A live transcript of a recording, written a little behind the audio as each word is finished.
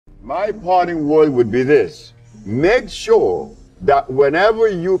My parting word would be this. Make sure that whenever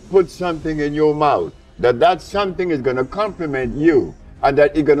you put something in your mouth, that something is going to complement you and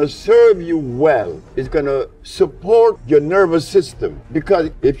that it's going to serve you well. It's going to support your nervous system. Because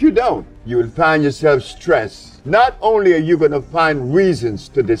if you don't, you will find yourself stressed. Not only are you going to find reasons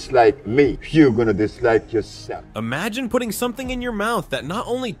to dislike me, you're going to dislike yourself. Imagine putting something in your mouth that not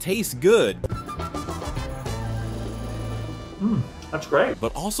only tastes good, That's great.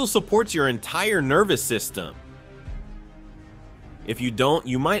 but also supports your entire nervous system. If you don't,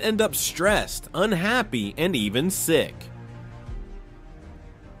 you might end up stressed, unhappy, and even sick.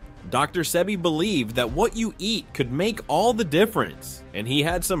 Dr. Sebi believed that what you eat could make all the difference, and he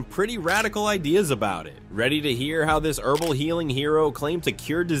had some pretty radical ideas about it. Ready to hear how this herbal healing hero claimed to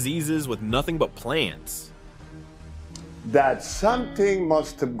cure diseases with nothing but plants? That something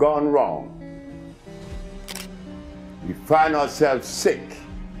must have gone wrong. We find ourselves sick.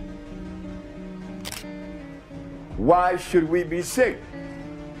 Why should we be sick?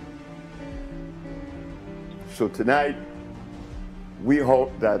 So tonight, we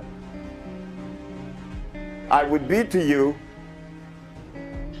hope that I would be to you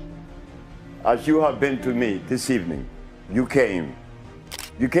as you have been to me this evening. You came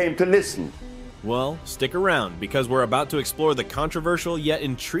to listen. Well, stick around because we're about to explore the controversial yet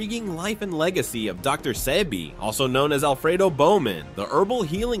intriguing life and legacy of Dr. Sebi, also known as Alfredo Bowman, the herbal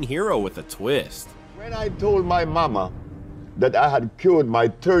healing hero with a twist. When I told my mama that I had cured my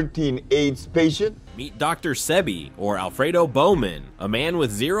 13 AIDS patient, Meet Dr. Sebi, or Alfredo Bowman, a man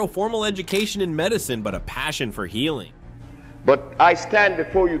with zero formal education in medicine but a passion for healing. but I stand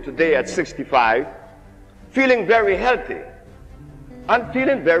before you today at 65, feeling very healthy. I'm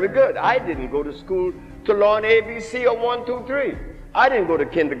feeling very good. I didn't go to school to learn ABC or 1, 2, 3. I didn't go to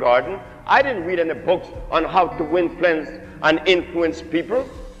kindergarten. I didn't read any books on how to win friends and influence people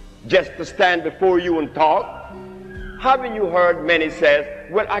just to stand before you and talk. Haven't you heard many say,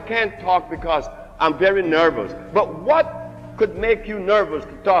 well, I can't talk because I'm very nervous. But what could make you nervous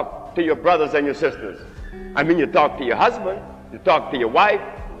to talk to your brothers and your sisters? I mean, you talk to your husband, you talk to your wife.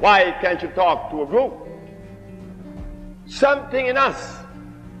 Why can't you talk to a group? Something in us,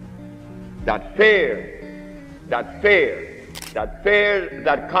 that fear that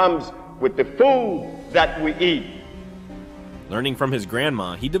comes with the food that we eat. Learning from his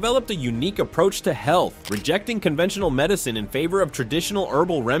grandma, he developed a unique approach to health, rejecting conventional medicine in favor of traditional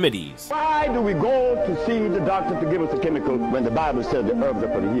herbal remedies. Why do we go to see the doctor to give us a chemical when the Bible says the herbs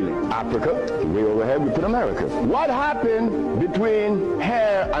are for the healing? Africa, way over here, we put America. What happened between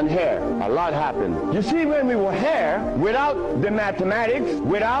hair and hair? A lot happened. You see, when we were hair, without the mathematics,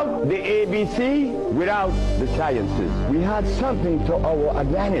 without the ABC, without the sciences, we had something to our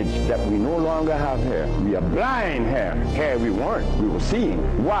advantage that we no longer have hair. We are blind hair. Hair we weren't. We were seeing.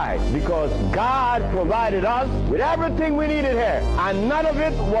 Why? Because God provided us with everything we needed here. And none of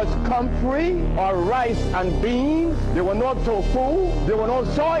it was comfrey or rice and beans. There were no tofu. There were no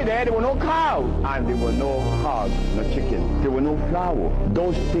soy there. There were no cows. And there were no hogs, no chicken. There were no flour.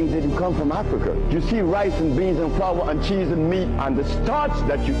 Those things didn't come from Africa. You see, rice and beans and flour and cheese and meat and the starch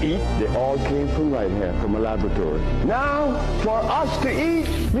that you eat, they all came from right here, from a laboratory. Now, for us to eat,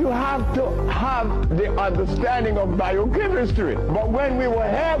 you have to have the understanding of biochemistry. But when we were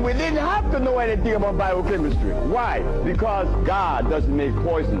here, we didn't have to know anything about biochemistry. Why? Because God doesn't make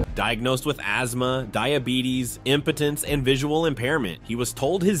poison. Diagnosed with asthma, diabetes, impotence, and visual impairment, he was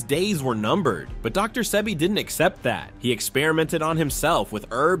told his days were numbered. But Dr. Sebi didn't accept that. He experimented on himself with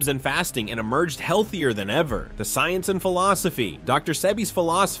herbs and fasting and emerged healthier than ever. The science and philosophy. Dr. Sebi's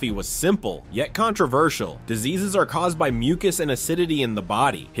philosophy was simple, yet controversial. Diseases are caused by mucus and acidity in the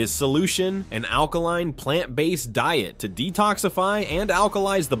body. His solution, an alkaline, plant-based diet to detoxify and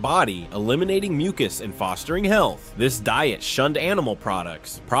alkalize the body, eliminating mucus and fostering health. This diet shunned animal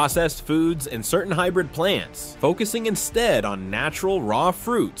products, processed foods, and certain hybrid plants, focusing instead on natural raw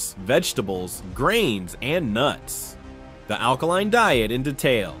fruits, vegetables, grains, and nuts. The alkaline diet in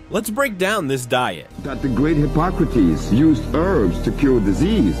detail. Let's break down this diet. That the great Hippocrates used herbs to cure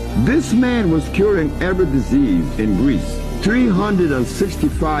disease. This man was curing every disease in Greece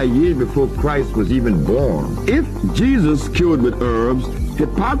 365 years before Christ was even born. If Jesus cured with herbs,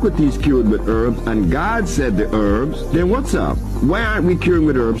 Hippocrates cured with herbs, and God said the herbs, then what's up? Why aren't we curing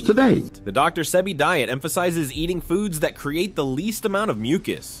with herbs today? The Dr. Sebi diet emphasizes eating foods that create the least amount of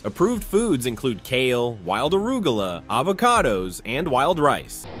mucus. Approved foods include kale, wild arugula, avocados, and wild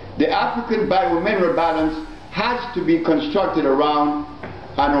rice. The African biomineral balance has to be constructed around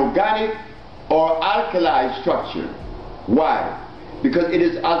an organic or alkali structure. Why? Because it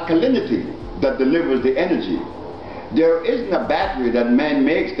is alkalinity that delivers the energy. There isn't a battery that man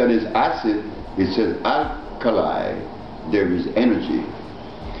makes that is acid. It says alkali. There is energy.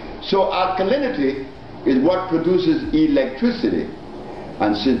 So alkalinity is what produces electricity.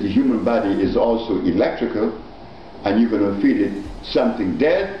 And since the human body is also electrical, and you're going to feed it something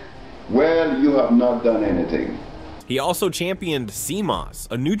dead, well, you have not done anything. He also championed sea moss,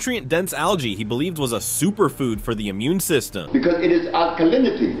 a nutrient-dense algae he believed was a superfood for the immune system. Because it is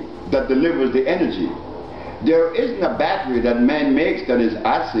alkalinity that delivers the energy. There isn't a battery that man makes that is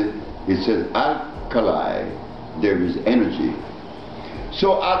acid. It says alkali. There is energy. So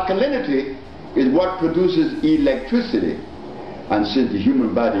alkalinity is what produces electricity. And since the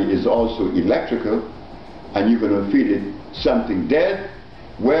human body is also electrical, and you're going to feed it something dead,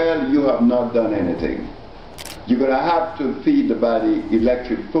 well, you have not done anything. You're going to have to feed the body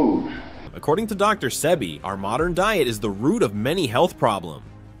electric food. According to Dr. Sebi, our modern diet is the root of many health problems.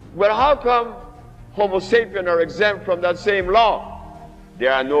 Well, how come Homo sapien are exempt from that same law?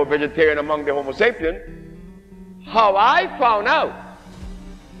 There are no vegetarian among the Homo sapien. How I found out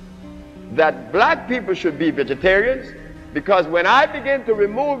that black people should be vegetarians, because when I begin to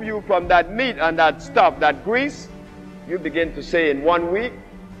remove you from that meat and that stuff, that grease, you begin to say in 1 week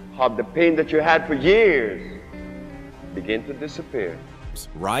how the pain that you had for years begin to disappear.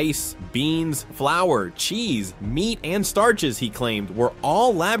 Rice, beans, flour, cheese, meat, and starches, he claimed, were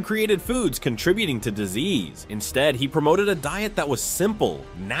all lab-created foods contributing to disease. Instead, he promoted a diet that was simple,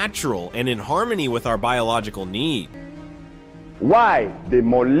 natural, and in harmony with our biological needs. Why? The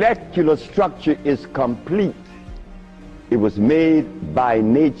molecular structure is complete. It was made by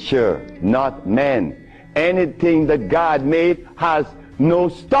nature, not man. Anything that God made has no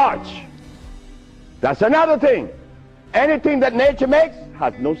starch. That's another thing. Anything that nature makes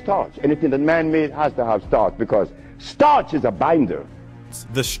has no starch. Anything that man made has to have starch, because starch is a binder.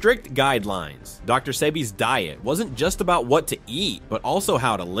 The strict guidelines. Dr. Sebi's diet wasn't just about what to eat, but also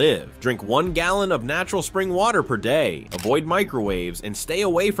how to live. Drink 1 gallon of natural spring water per day, avoid microwaves, and stay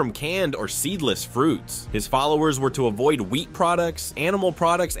away from canned or seedless fruits. His followers were to avoid wheat products, animal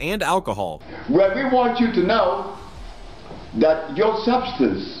products, and alcohol. Well, we want you to know that your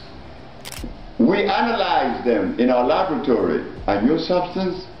substance, we analyze them in our laboratory, and your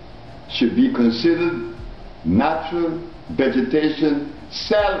substance should be considered natural vegetation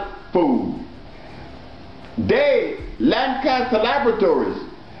cell food. They, Lancaster Laboratories,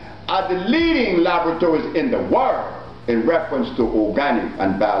 are the leading laboratories in the world in reference to organic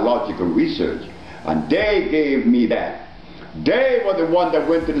and biological research. And they gave me that. They were the one that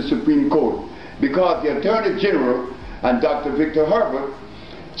went to the Supreme Court, because the Attorney General and Dr. Victor Herbert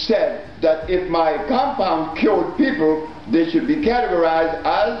said that if my compounds cured people, they should be categorized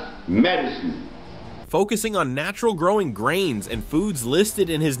as medicine. Focusing on natural growing grains and foods listed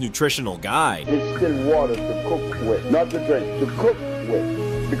in his nutritional guide. Distilled water to cook with, not to drink, to cook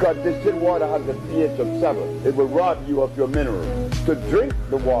with. Because distilled water has a pH of 7. It will rob you of your minerals. To drink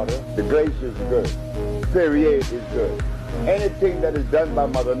the water, the glacier is good. Perrier is good. Anything that is done by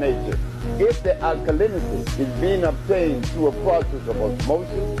Mother Nature. If the alkalinity is being obtained through a process of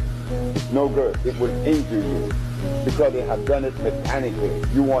osmosis, it's no good. It will injure you, because they have done it mechanically.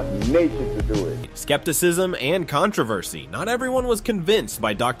 You want nature to do it. Skepticism and controversy. Not everyone was convinced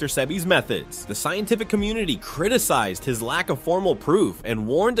by Dr. Sebi's methods. The scientific community criticized his lack of formal proof and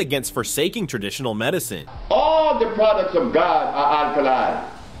warned against forsaking traditional medicine. All the products of God are alkaline.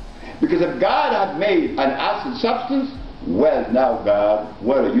 Because if God had made an acid substance, well, now God,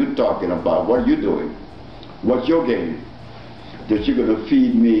 what are you talking about? What are you doing? What's your game? That you're going to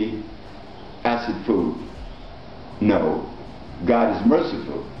feed me acid food? No, God is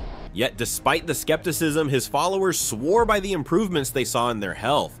merciful. Yet despite the skepticism, his followers swore by the improvements they saw in their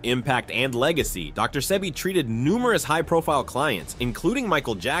health, impact, and legacy. Dr. Sebi treated numerous high-profile clients, including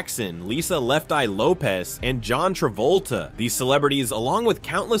Michael Jackson, Lisa Left Eye Lopez, and John Travolta. These celebrities, along with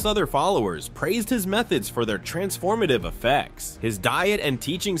countless other followers, praised his methods for their transformative effects. His diet and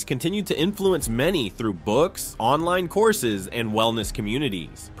teachings continued to influence many through books, online courses, and wellness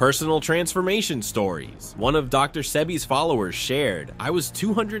communities. Personal transformation stories. One of Dr. Sebi's followers shared, "I was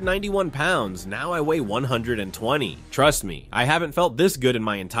 291 pounds, now I weigh 120. Trust me, I haven't felt this good in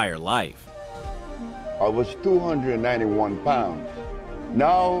my entire life." I was 291 pounds.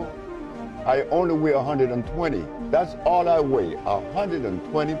 Now I only weigh 120. That's all I weigh,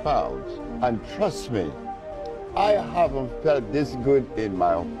 120 pounds. And trust me, I haven't felt this good in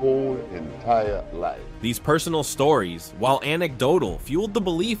my whole entire life. These personal stories, while anecdotal, fueled the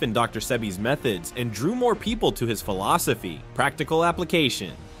belief in Dr. Sebi's methods and drew more people to his philosophy. Practical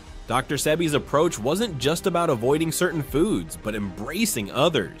application. Dr. Sebi's approach wasn't just about avoiding certain foods, but embracing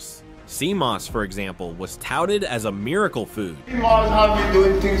others. Sea moss, for example, was touted as a miracle food. Sea moss have me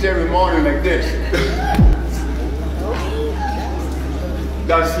doing things every morning like this.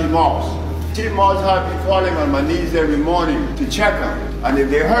 That's sea moss. Sea moss have me falling on my knees every morning to check them. And if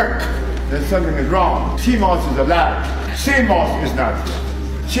they hurt, then something is wrong. Sea moss is alive. Sea moss is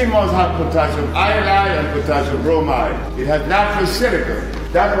natural. Sea moss has potassium iodide and potassium bromide. It has natural silica.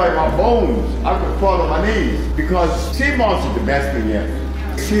 That's why my bones, I could fall on my knees, because sea moss is the best thing yet.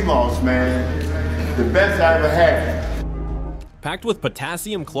 Sea moss, man, the best I ever had. Packed with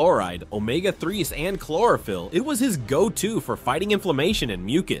potassium chloride, omega-3s, and chlorophyll, it was his go-to for fighting inflammation and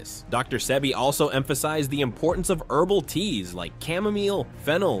mucus. Dr. Sebi also emphasized the importance of herbal teas like chamomile,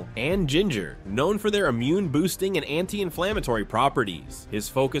 fennel, and ginger, known for their immune-boosting and anti-inflammatory properties. His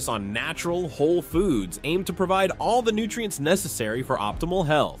focus on natural, whole foods aimed to provide all the nutrients necessary for optimal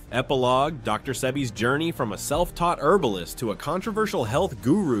health. Epilogue: Dr. Sebi's journey from a self-taught herbalist to a controversial health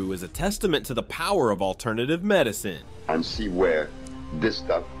guru is a testament to the power of alternative medicine. And see where this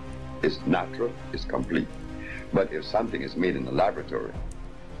stuff is natural, is complete. But if something is made in the laboratory,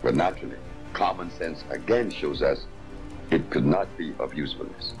 well, naturally, common sense again shows us it could not be of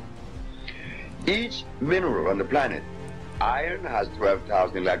usefulness. Each mineral on the planet, iron has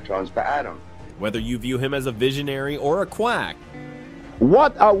 12,000 electrons per atom. Whether you view him as a visionary or a quack,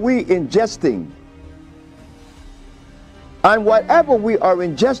 what are we ingesting? And whatever we are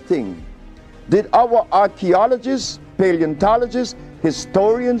ingesting, did our archaeologists, paleontologists,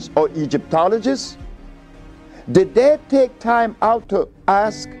 historians, or Egyptologists, did they take time out to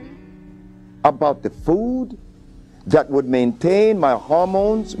ask about the food that would maintain my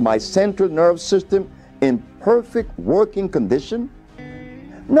hormones, my central nervous system in perfect working condition?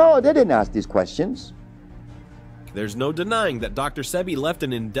 No, they didn't ask these questions. there's no denying that Dr. Sebi left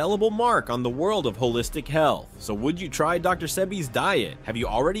an indelible mark on the world of holistic health. So would you try Dr. Sebi's diet? Have you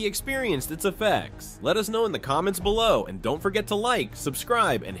already experienced its effects? Let us know in the comments below, and don't forget to like,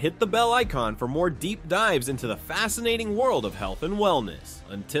 subscribe, and hit the bell icon for more deep dives into the fascinating world of health and wellness.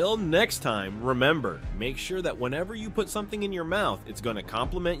 Until next time, remember, make sure that whenever you put something in your mouth, it's going to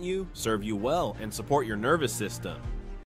complement you, serve you well, and support your nervous system.